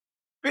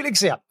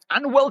Felix here,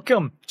 and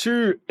welcome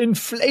to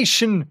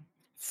Inflation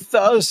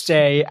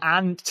Thursday.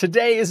 And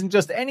today isn't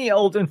just any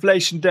old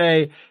inflation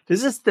day.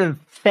 This is the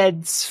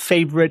Fed's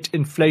favorite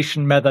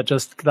inflation measure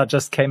that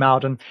just came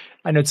out. And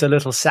I know it's a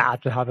little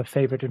sad to have a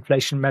favorite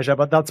inflation measure,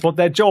 but that's what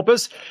their job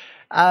is.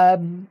 What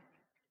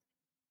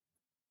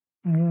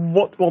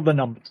were the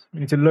numbers?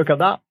 We need to look at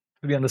that.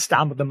 We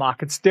understand what the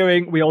market's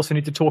doing. We also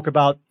need to talk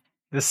about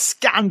the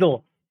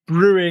scandal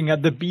brewing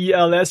at the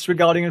BLS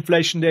regarding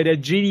inflation data,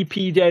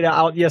 GDP data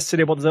out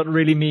yesterday. What does that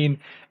really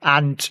mean?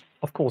 And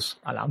of course,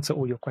 I'll answer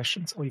all your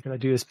questions. All you're going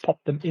to do is pop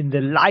them in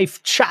the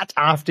live chat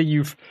after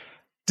you've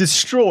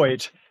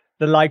destroyed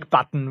the like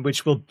button,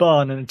 which will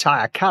burn an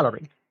entire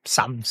calorie.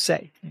 Some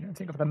say.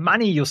 Think of the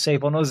money you'll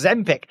save on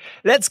Ozempic.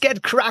 Let's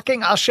get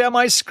cracking. I'll share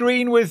my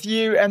screen with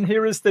you, and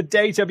here is the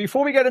data.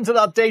 Before we get into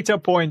that data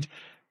point,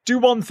 do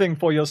one thing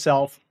for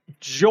yourself.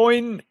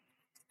 Join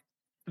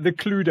the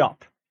Clued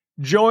Up.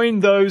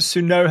 Join those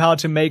who know how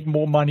to make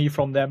more money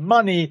from their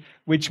money,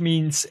 which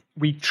means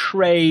we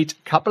trade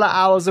a couple of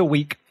hours a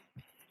week.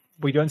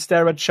 We don't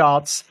stare at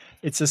charts.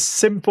 It's a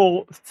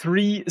simple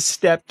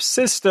 3-step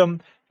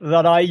system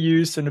that I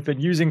use and have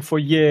been using for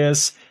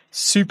years.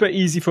 Super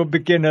easy for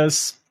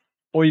beginners.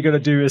 All you got to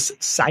do is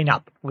sign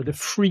up with a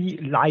free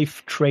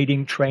live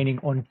trading training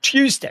on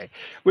Tuesday,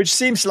 which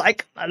seems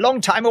like a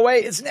long time away.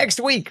 It's next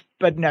week.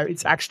 But no,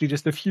 it's actually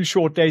just a few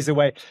short days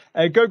away.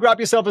 Go grab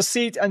yourself a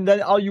seat, and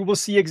then you will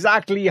see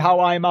exactly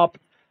how I'm up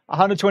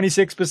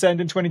 126%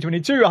 in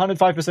 2022, 105% in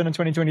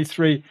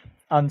 2023,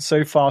 and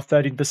so far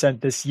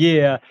 13% this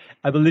year.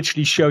 I will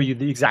literally show you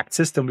the exact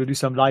system. We'll do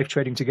some live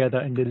trading together,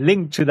 and the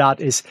link to that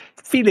is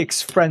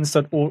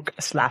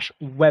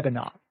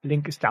felixfriends.org/webinar.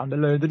 Link is down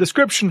below in the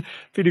description,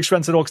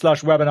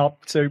 felixfriends.org/webinar.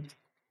 So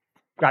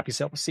grab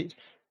yourself a seat.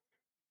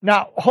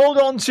 Now, hold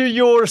on to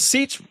your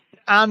seat,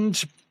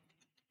 and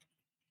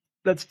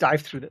let's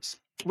dive through this.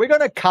 We're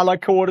going to color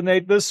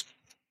coordinate this,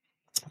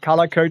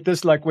 color code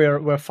this like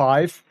we're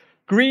 5.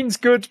 Green's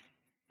good,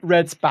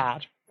 red's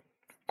bad.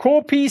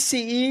 Core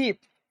PCE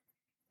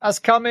has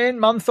come in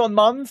month on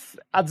month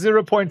at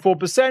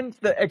 0.4%.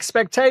 The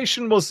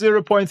expectation was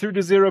 0.3 to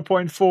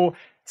 0.4.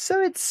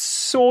 So it's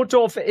sort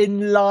of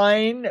in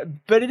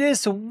line, but it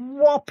is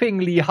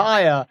whoppingly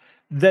higher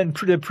than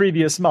the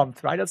previous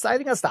month, right? I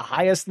think that's the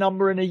highest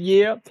number in a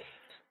year.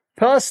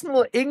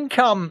 Personal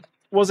income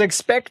was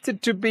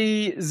expected to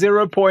be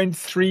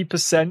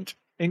 0.3%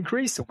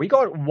 increase. We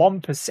got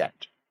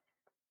 1%.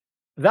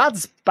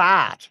 That's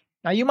bad.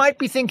 Now, you might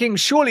be thinking,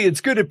 surely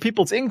it's good if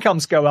people's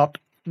incomes go up.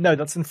 No,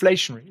 that's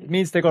inflationary. It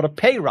means they got a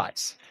pay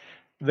rise.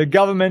 The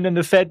government and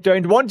the Fed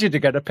don't want you to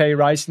get a pay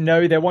rise.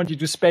 No, they want you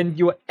to spend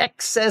your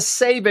excess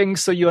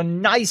savings so you're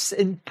nice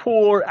and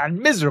poor and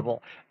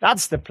miserable.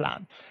 That's the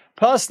plan.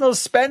 Personal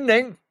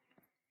spending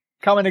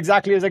coming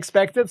exactly as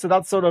expected. So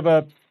that's sort of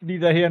a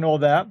neither here nor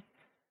there.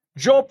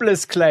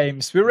 Jobless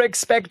claims. We were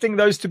expecting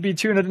those to be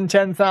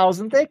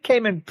 210,000. They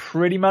came in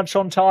pretty much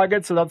on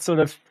target. So that's sort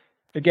of,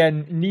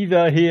 again,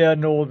 neither here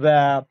nor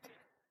there.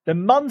 The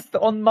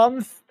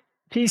month-on-month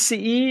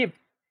PCE,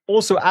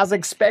 also as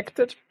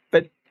expected,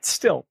 but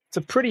still, it's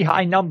a pretty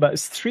high number.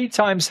 It's 3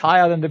 times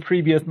higher than the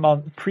previous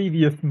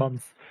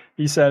month,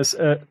 he says.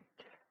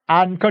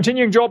 And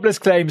continuing jobless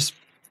claims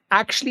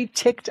actually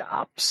ticked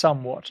up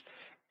somewhat.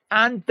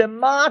 And the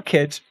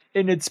market,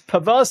 in its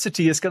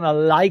perversity, is going to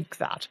like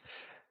that.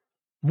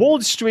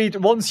 Wall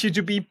Street wants you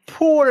to be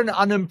poor and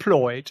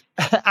unemployed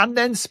and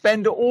then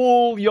spend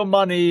all your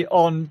money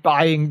on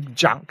buying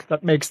junk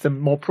that makes them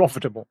more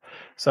profitable.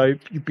 So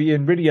you'd be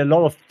in really a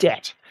lot of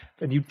debt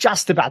and you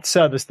just about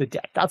service the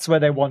debt. That's where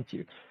they want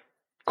you.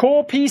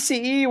 Core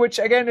PCE, which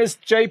again is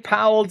Jay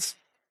Powell's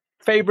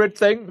favorite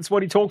thing. It's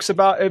what he talks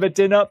about over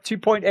dinner,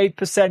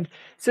 2.8%.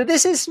 So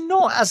this is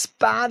not as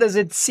bad as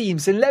it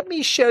seems. And let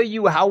me show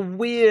you how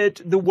weird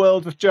the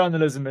world of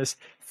journalism is.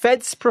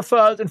 Fed's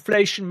preferred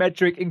inflation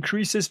metric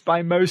increases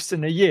by most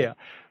in a year.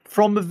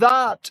 From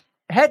that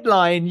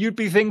headline, you'd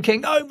be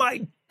thinking, oh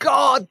my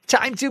God,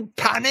 time to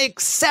panic,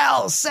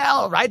 sell,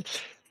 right?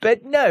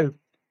 But no,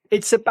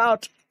 it's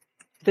about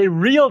the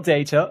real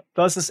data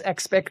versus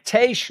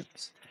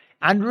expectations.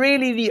 And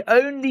really the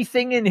only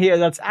thing in here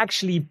that's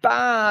actually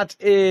bad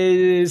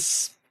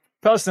is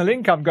personal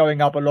income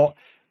going up a lot,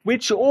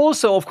 which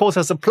also, of course,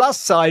 has a plus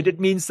side. It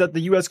means that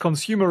the US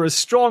consumer is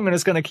strong and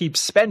is going to keep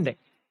spending.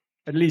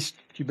 At least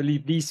if you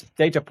believe these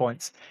data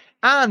points.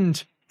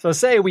 And so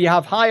say we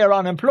have higher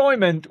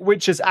unemployment,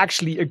 which is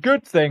actually a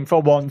good thing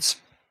for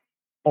once.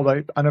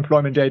 Although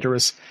unemployment data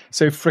is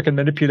so freaking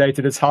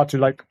manipulated, it's hard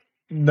to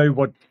know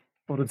what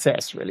it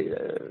says, really.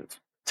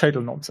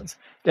 Total nonsense.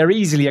 There are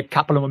easily a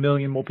couple of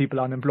million more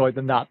people unemployed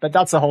than that, but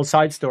that's a whole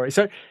side story.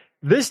 So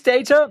this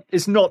data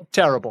is not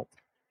terrible.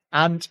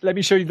 And let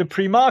me show you the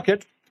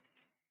pre-market.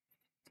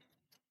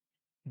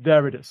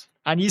 There it is.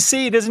 And you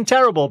see it isn't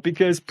terrible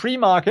because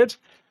pre-market,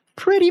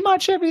 pretty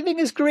much everything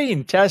is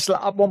green. Tesla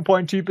up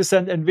 1.2%,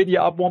 Nvidia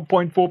up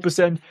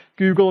 1.4%,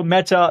 Google,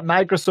 Meta,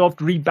 Microsoft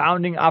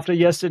rebounding after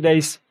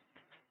yesterday's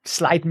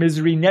slight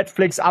misery.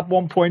 Netflix up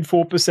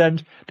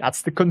 1.4%.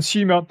 That's the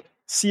consumer.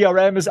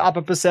 CRM is up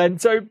 1%.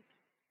 So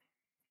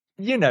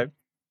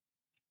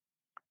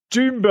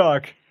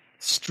Doomberg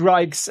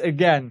strikes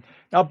again.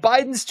 Now,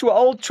 Biden's too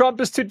old, Trump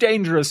is too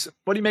dangerous.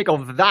 What do you make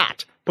of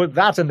that? Put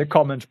that in the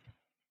comment.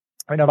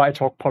 Whenever I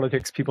talk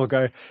politics, people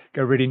go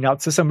really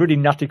nuts. There's some really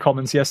nutty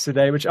comments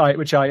yesterday, which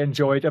I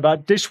enjoyed,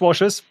 about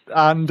dishwashers.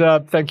 And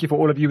thank you for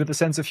all of you with a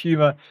sense of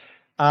humor.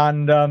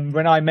 And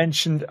when I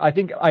mentioned, I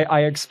think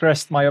I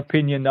expressed my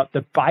opinion that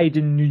the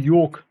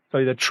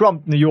the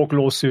Trump New York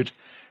lawsuit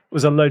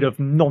was a load of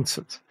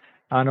nonsense.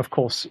 And of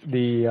course,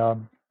 the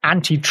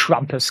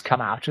anti-Trumpers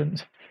come out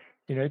and,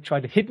 try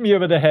to hit me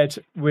over the head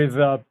with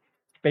a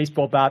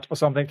baseball bat or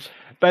something.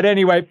 But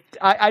anyway,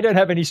 I don't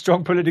have any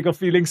strong political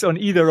feelings on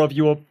either of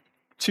your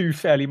two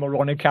fairly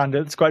moronic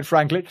candidates, quite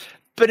frankly.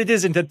 But it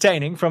is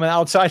entertaining from an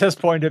outsider's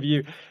point of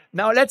view.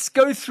 Now, let's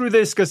go through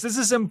this because this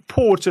is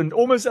important,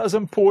 almost as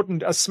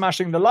important as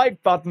smashing the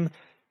like button.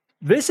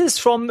 This is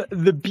from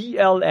the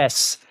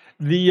BLS.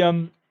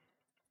 You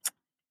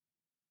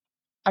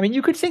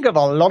could think of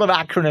a lot of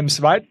acronyms,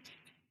 right?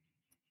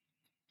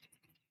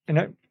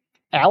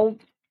 L,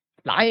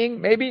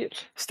 lying, maybe,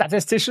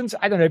 statisticians,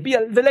 I don't know.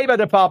 The Labor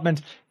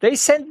Department, they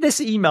sent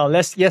this email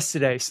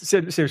yesterday,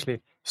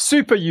 seriously,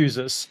 super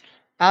users.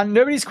 And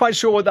nobody's quite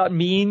sure what that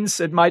means.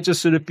 It might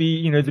just sort of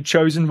be, the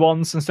chosen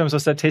ones in terms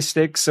of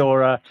statistics,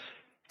 or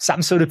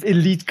some sort of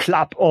elite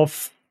club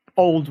of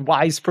old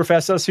wise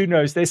professors. Who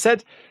knows? They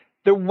said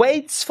the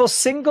waits for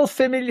single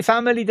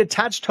family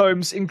detached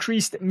homes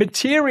increased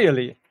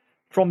materially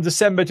from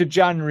December to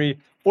January.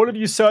 All of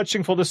you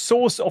searching for the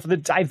source of the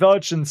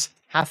divergence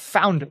have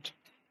found it.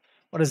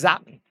 What does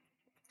that mean?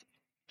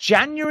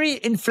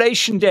 January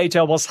inflation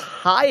data was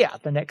higher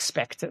than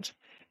expected.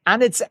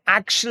 And it's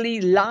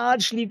actually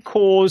largely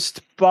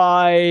caused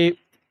by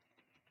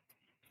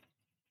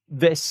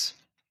this.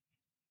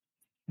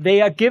 They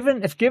have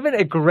given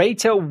a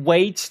greater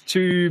weight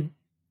to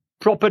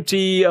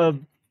property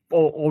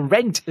or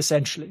rent,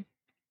 essentially,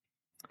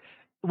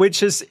 which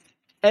has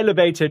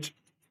elevated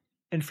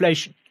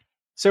inflation.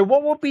 So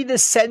what would be the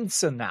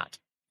sense in that?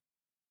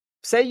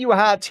 Say you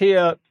had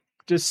here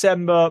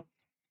December,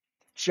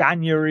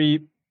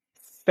 January,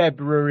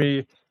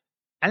 February,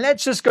 and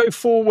let's just go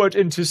forward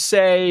into,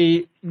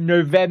 say,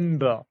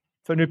 November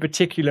for no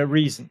particular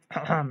reason.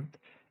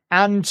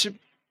 And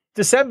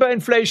December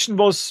inflation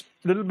was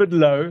a little bit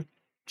low.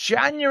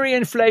 January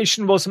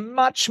inflation was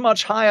much,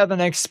 much higher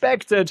than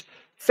expected.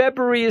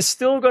 February is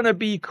still going to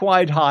be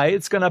quite high.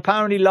 It's going to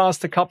apparently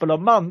last a couple of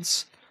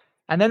months.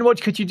 And then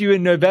what could you do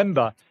in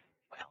November?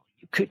 Well,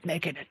 you could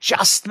make an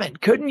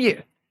adjustment, couldn't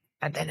you?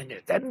 And then in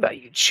November,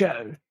 you'd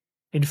show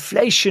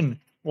inflation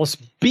was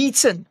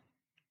beaten.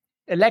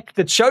 Elect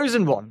the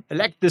chosen one.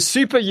 Elect the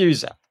super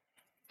user.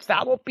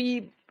 That would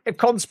be a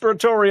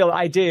conspiratorial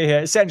idea here,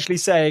 essentially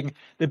saying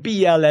the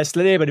BLS,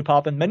 the Labor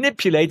Department,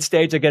 manipulates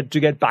data to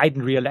get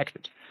Biden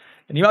reelected.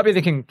 And you might be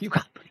thinking, you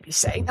can't really be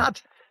saying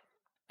that.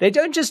 They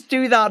don't just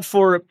do that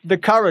for the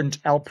current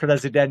El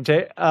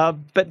Presidente,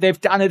 but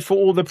they've done it for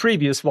all the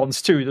previous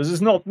ones too. This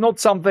is not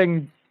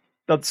something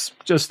that's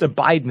just a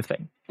Biden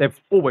thing. They've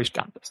always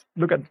done this.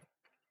 Look at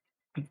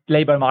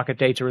labor market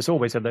data is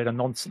always a load of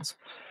nonsense.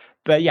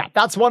 But yeah,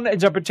 that's one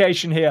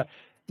interpretation here.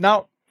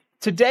 Now,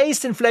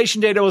 today's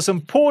inflation data was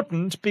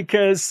important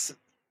because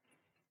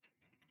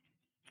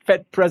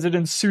Fed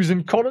President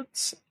Susan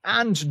Collins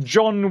and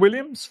John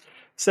Williams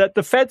said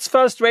the Fed's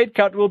first rate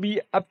cut will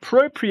be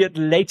appropriate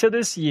later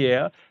this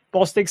year.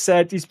 Bostic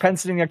said he's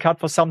penciling a cut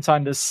for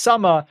sometime this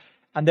summer,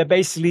 and they're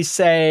basically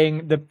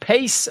saying the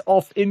pace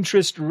of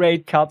interest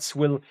rate cuts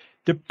will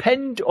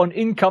depend on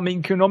incoming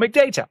economic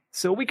data.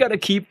 So we got to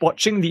keep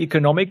watching the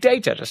economic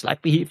data, just like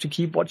we have to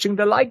keep watching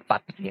the like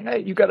button.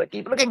 You got to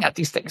keep looking at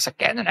these things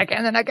again and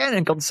again and again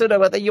and consider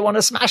whether you want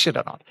to smash it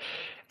or not.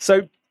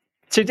 So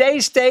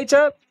today's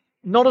data,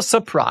 not a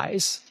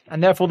surprise,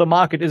 and therefore the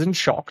market isn't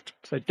shocked.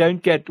 So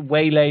don't get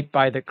waylaid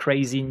by the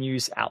crazy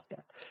news out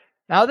there.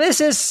 Now, this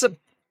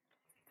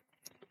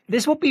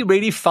would be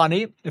really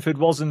funny if it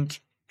wasn't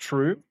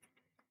true.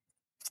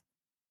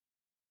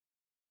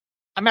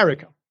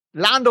 America.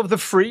 Land of the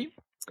free,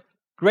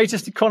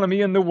 greatest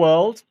economy in the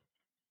world,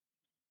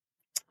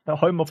 the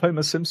home of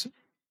Homer Simpson.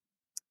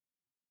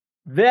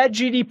 Their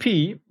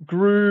GDP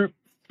grew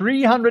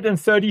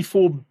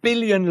 $334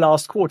 billion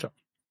last quarter.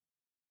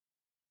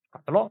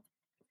 Quite a lot.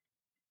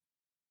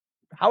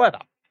 However,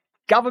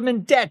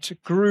 government debt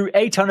grew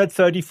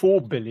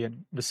 $834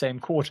 billion the same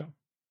quarter.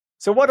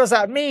 So what does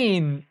that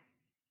mean?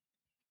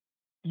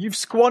 You've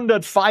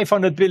squandered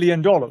 $500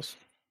 billion.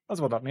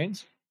 That's what that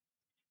means.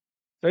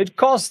 So it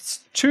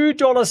costs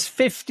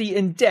 $2.50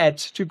 in debt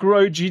to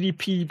grow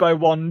GDP by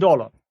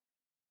 $1.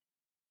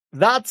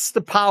 That's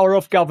the power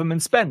of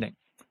government spending.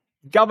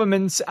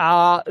 Governments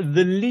are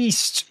the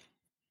least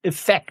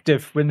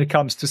effective when it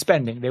comes to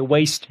spending. They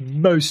waste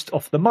most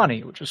of the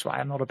money, which is why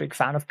I'm not a big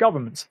fan of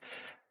governments.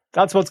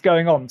 That's what's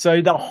going on.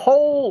 So the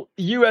whole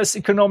US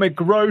economic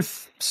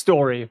growth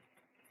story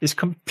is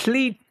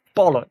complete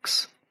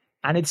bollocks,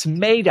 and it's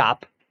made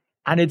up,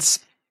 and it's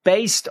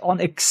based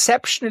on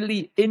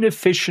exceptionally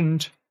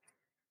inefficient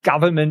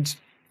government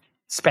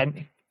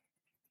spending.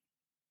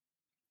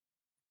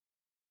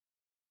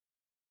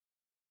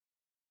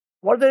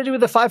 What did they do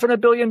with the $500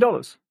 billion?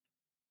 All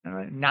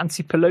right,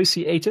 Nancy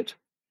Pelosi ate it,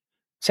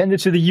 send it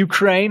to the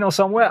Ukraine or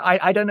somewhere.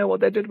 I don't know what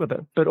they did with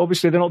it, but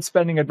obviously they're not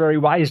spending it very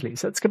wisely.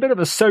 So it's a bit of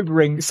a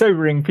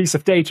sobering piece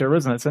of data,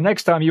 isn't it? So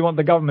next time you want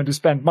the government to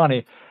spend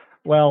money,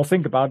 well,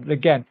 think about it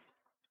again.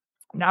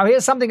 Now,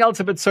 here's something else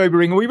a bit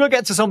sobering. We will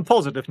get to some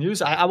positive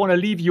news. I want to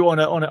leave you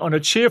on a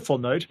cheerful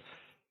note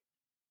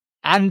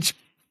and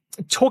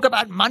talk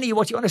about money,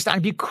 what you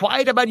understand. Be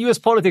quiet about US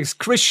politics.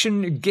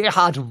 Christian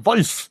Gerhard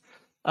Wolf.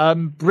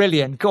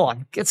 Brilliant. Go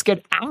on. Let's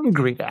get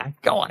angry there.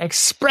 Go on.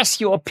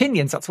 Express your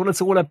opinions. That's what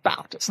it's all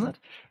about, isn't it?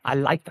 I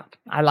like that.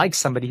 I like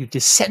somebody who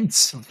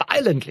dissents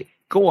violently.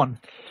 Go on,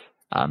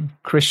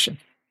 Christian.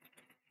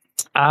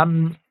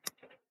 The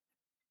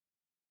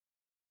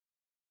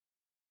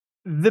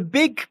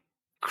big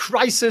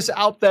crisis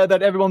out there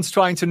that everyone's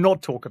trying to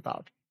not talk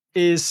about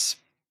is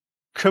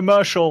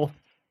commercial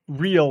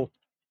real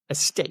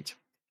estate.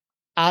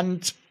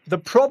 And the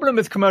problem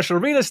with commercial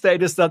real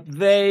estate is that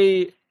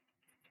they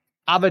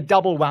have a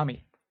double whammy.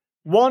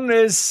 One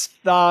is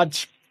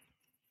that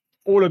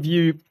all of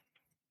you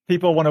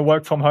people want to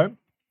work from home,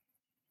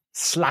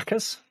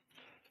 slackers,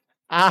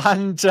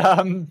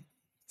 and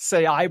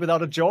say I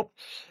without a job.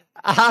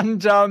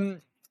 And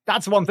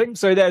that's one thing.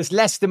 So there's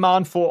less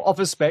demand for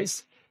office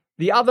space.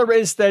 The other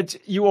is that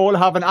you all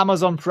have an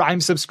Amazon Prime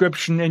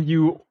subscription and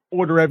you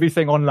order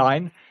everything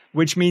online,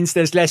 which means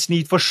there's less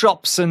need for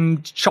shops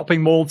and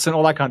shopping malls and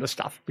all that kind of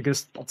stuff,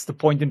 because what's the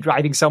point in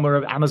driving somewhere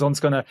if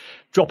Amazon's going to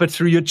drop it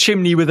through your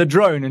chimney with a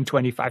drone in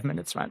 25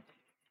 minutes, right?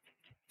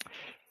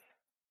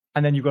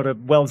 And then you've got a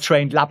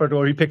well-trained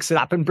Labrador who picks it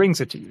up and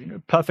brings it to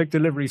you, perfect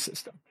delivery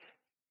system.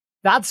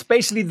 That's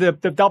basically the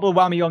double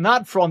whammy on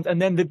that front.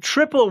 And then the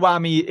triple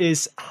whammy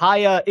is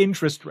higher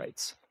interest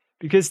rates,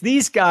 because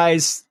these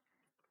guys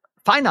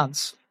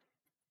finance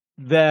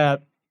their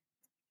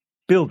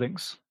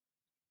buildings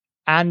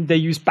and they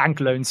use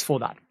bank loans for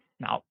that.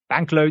 Now,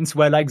 bank loans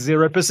were like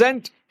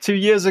 0% 2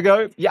 years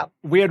ago. Yeah,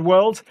 weird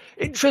world.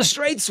 Interest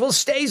rates will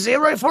stay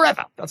zero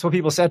forever. That's what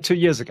people said 2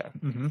 years ago.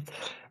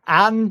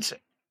 And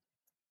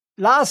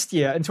last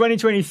year, in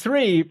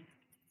 2023,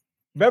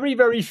 very,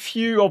 very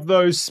few of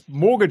those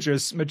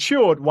mortgages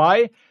matured.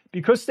 Why?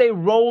 Because they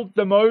rolled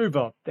them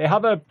over. They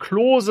have a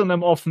clause in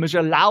them often which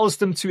allows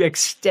them to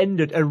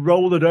extend it and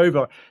roll it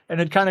over. And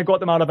it kind of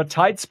got them out of a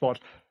tight spot.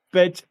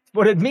 But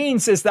what it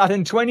means is that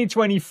in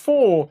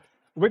 2024,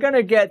 we're going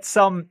to get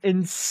some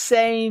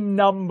insane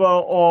number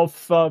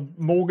of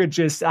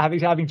mortgages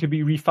having to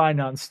be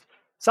refinanced.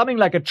 Something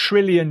like $1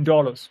 trillion.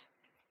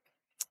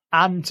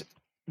 And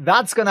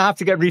that's going to have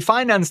to get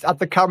refinanced at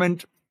the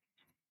current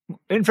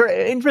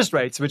interest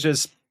rates, which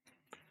is,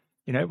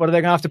 what are they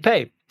going to have to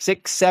pay?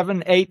 6,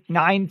 7, 8,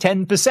 9,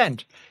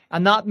 10%.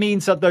 And that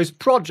means that those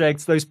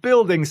projects, those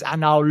buildings are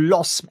now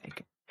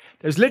loss-making.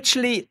 There's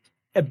literally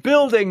a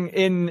building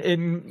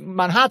in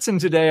Manhattan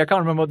today, I can't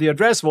remember what the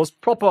address was,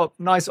 proper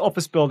nice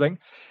office building,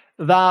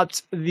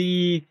 that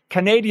the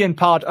Canadian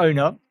part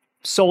owner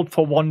sold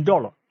for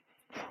 $1.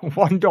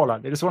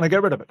 $1. They just want to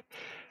get rid of it.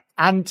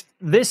 And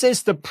this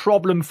is the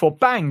problem for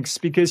banks,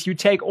 because you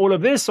take all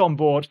of this on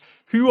board,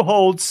 who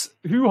holds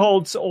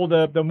all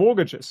the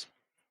mortgages?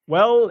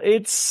 Well,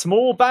 it's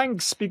small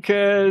banks,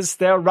 because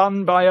they're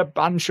run by a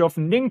bunch of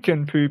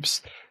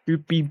nincompoops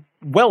who'd be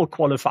well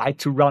qualified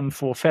to run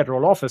for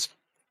federal office.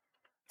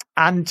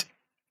 And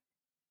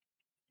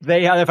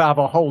they have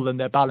a hole in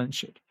their balance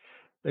sheet.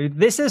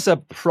 This is a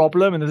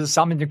problem, and this is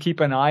something to keep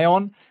an eye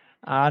on.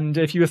 And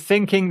if you're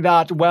thinking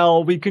that,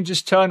 well, we can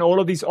just turn all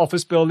of these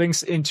office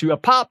buildings into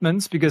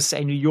apartments, because,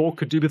 say, New York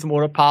could do with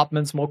more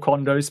apartments, more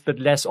condos, but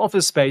less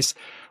office space.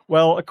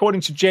 Well,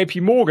 according to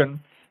JP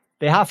Morgan,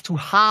 they have to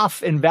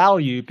halve in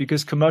value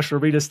because commercial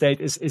real estate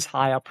is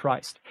higher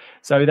priced.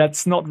 So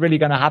that's not really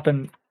going to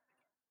happen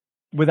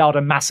without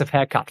a massive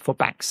haircut for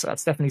banks. So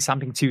that's definitely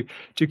something to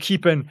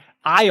keep an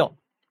eye on.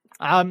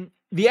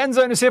 The end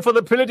zone is here for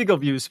the political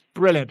views.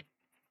 Brilliant.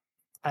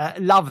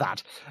 Love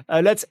that.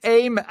 Let's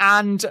aim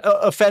and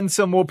offend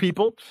some more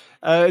people.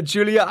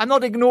 Julia, I'm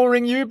not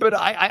ignoring you, but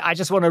I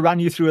just want to run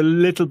you through a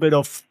little bit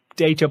of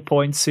data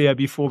points here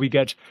before we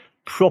get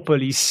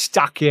properly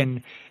stuck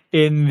in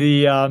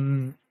the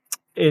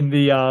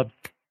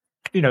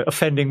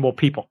offending more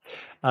people,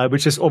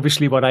 which is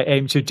obviously what I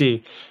aim to do.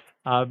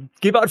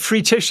 Give out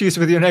free tissues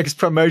with your next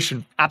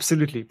promotion.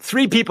 Absolutely.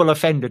 3 people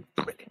offended.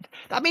 Brilliant.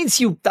 That means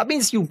you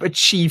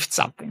achieved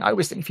something. I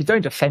always think if you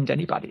don't offend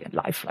anybody in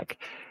life, like,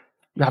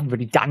 you haven't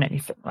really done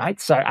anything, right?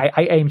 So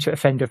I aim to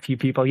offend a few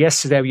people.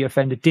 Yesterday we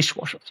offended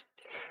dishwashers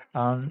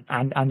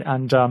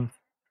and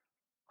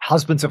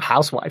husbands of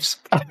housewives,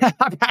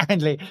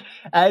 apparently.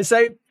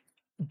 So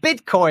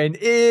Bitcoin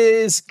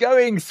is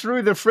going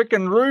through the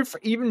frickin' roof.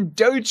 Even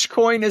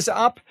Dogecoin is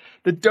up.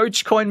 The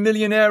Dogecoin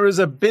millionaire is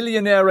a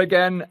billionaire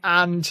again.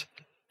 And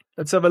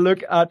let's have a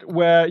look at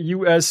where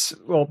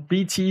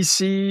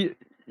BTC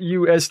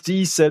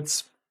USD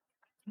sits.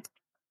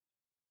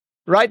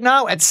 Right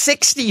now at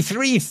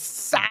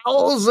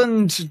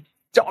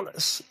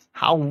 $63,000.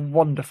 How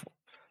wonderful.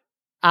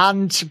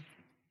 And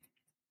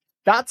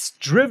that's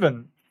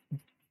driven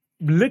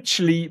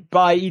literally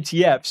buy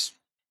ETFs.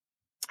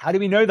 How do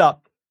we know that?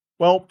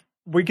 Well,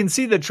 we can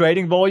see the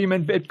trading volume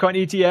in Bitcoin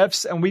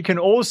ETFs, and we can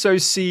also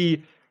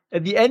see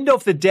at the end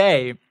of the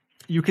day,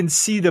 you can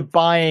see the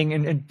buying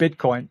in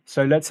Bitcoin.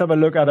 So let's have a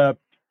look at a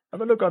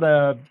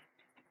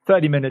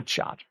 30-minute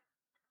chart.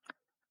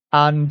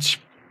 And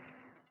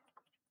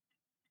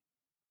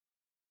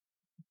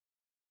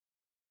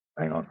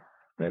hang on,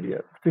 maybe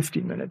a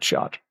 15-minute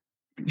chart.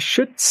 You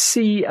should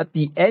see at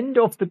the end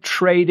of the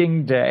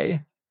trading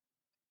day,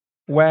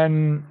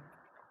 when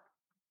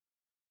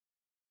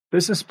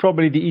this is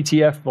probably the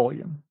ETF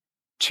volume,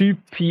 2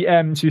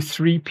 p.m. to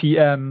 3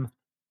 p.m.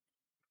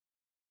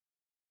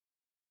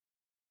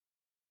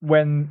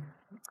 So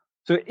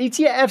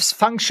ETFs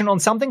function on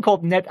something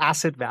called net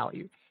asset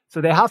value.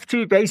 So they have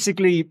to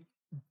basically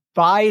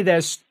buy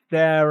their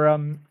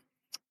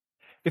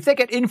if they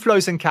get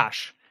inflows in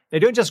cash, they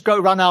don't just go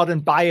run out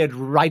and buy it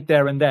right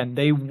there and then.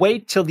 They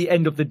wait till the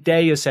end of the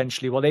day,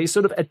 essentially. Well, they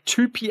sort of at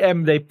 2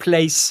 p.m. they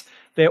place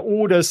their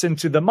orders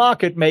into the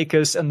market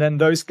makers, and then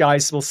those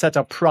guys will set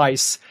a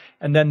price,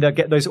 and then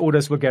those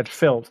orders will get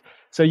filled.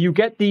 So you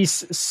get these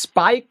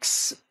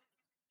spikes.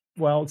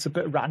 Well, it's a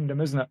bit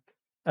random, isn't it?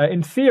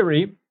 In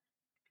theory,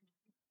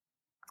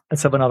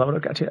 let's have another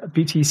look at here.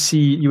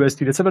 BTC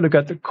USD. Let's have a look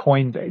at the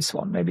Coinbase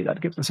one. Maybe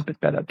that gives us a bit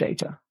better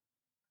data.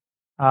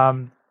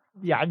 In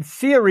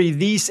theory,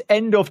 these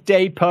end of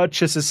day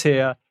purchases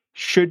here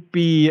should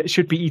be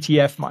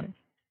ETF money.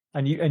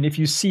 And if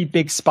you see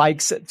big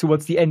spikes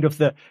towards the end of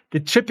the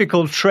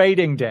typical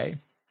trading day,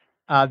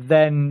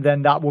 then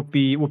that would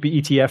be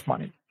ETF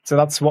money. So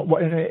that's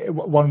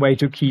one way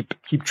to keep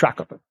track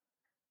of it.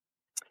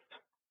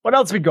 What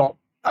else we got?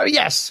 Oh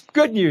yes,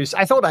 good news.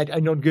 I thought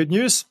I'd know good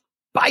news.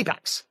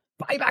 Buybacks.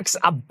 Buybacks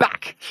are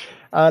back,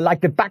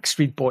 like the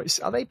Backstreet Boys.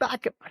 Are they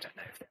back? I don't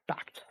know if they're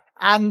back.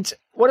 And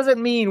what does it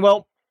mean?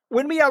 Well,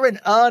 when we are in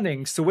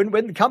earnings, so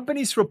when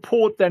companies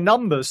report their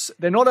numbers,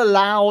 they're not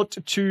allowed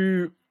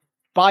to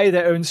buy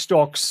their own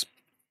stocks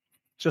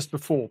just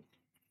before.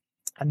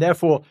 And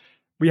therefore,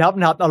 we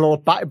haven't had a lot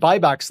of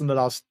buybacks in the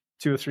last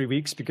 2 or 3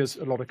 weeks because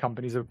a lot of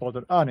companies have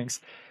reported earnings.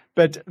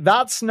 But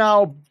that's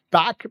now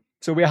back.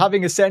 So we're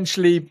having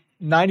essentially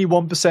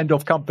 91%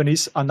 of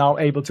companies are now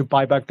able to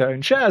buy back their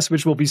own shares,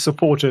 which will be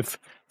supportive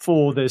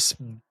for this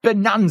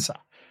bonanza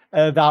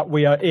that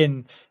we are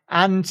in.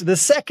 And the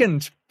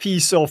second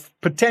piece of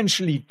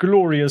potentially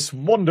glorious,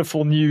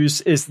 wonderful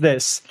news is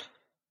this.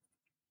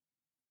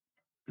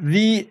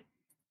 The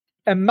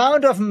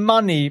amount of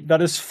money that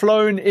has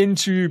flown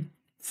into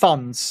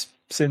funds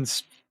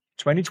since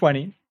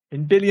 2020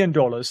 in $1 billion,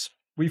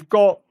 we've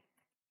got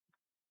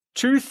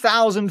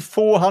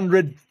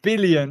 2,400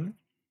 billion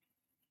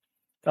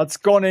that's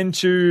gone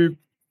into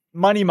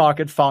money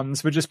market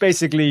funds, which is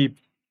basically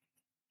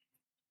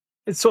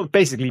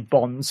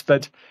bonds,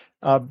 but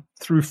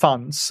through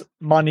funds,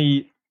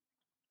 money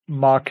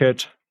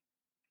market,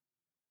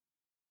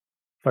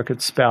 if I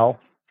could spell,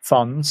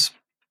 funds.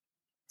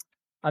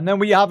 And then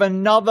we have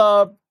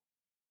another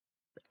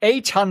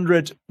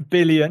 800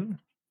 billion,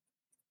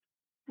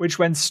 which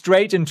went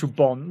straight into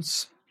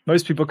bonds.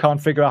 Most people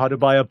can't figure out how to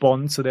buy a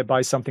bond, so they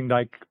buy something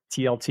like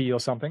TLT or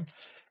something.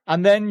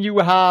 And then you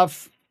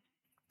have,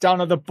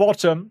 down at the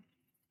bottom,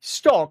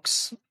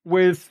 stocks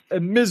with a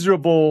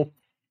miserable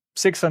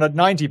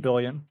 690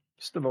 billion,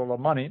 still a lot of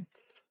money.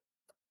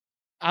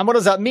 And what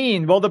does that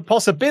mean? Well, the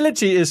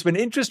possibility is when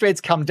interest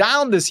rates come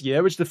down this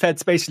year, which the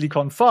Fed's basically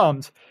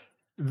confirmed,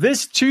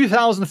 this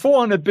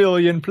 2,400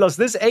 billion plus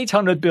this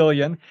 800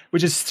 billion,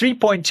 which is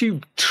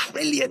 $3.2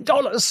 trillion,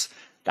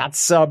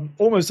 that's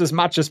almost as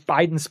much as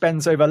Biden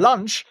spends over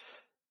lunch.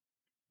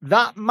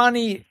 That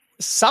money,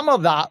 some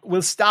of that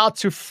will start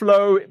to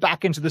flow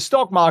back into the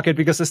stock market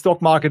because the stock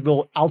market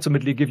will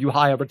ultimately give you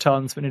higher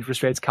returns when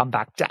interest rates come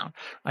back down.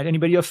 Right?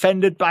 Anybody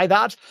offended by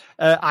that?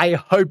 I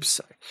hope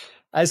so.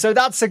 So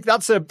that's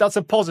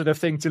a positive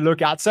thing to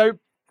look at. So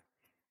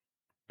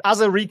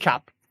as a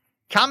recap,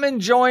 come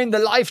and join the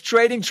live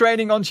trading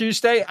training on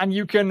Tuesday, and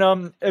you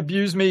can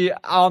abuse me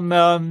on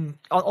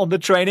the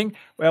training,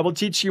 where I will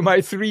teach you my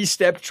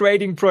 3-step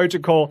trading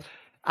protocol.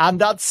 And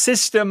that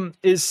system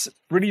is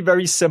really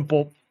very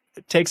simple.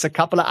 It takes a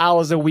couple of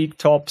hours a week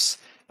tops,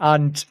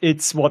 and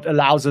it's what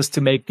allows us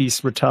to make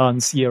these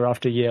returns year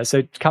after year.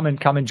 So come and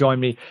join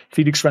me.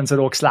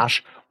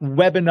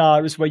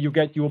 felixschwenz.org/webinar is where you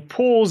get your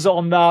pause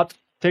on that.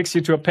 Takes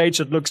you to a page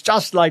that looks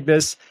just like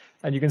this,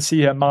 and you can see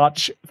here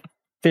March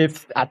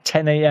 5th at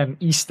 10 a.m.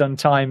 Eastern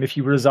time. If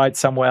you reside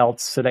somewhere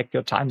else, select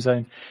your time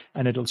zone,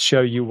 and it'll show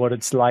you what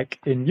it's like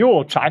in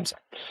your time zone.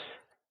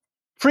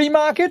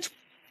 Pre-market,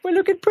 we're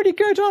looking pretty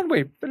good, aren't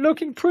we? We're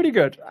looking pretty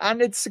good.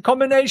 And it's a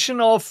combination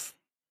of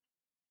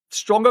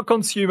stronger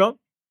consumer,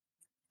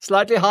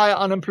 slightly higher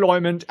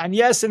unemployment, and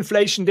yes,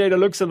 inflation data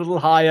looks a little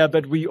higher,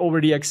 but we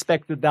already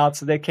expected that.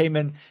 So they came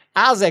in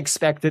as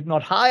expected,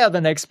 not higher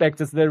than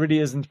expected. So there really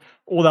isn't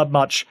all that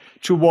much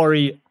to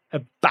worry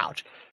about.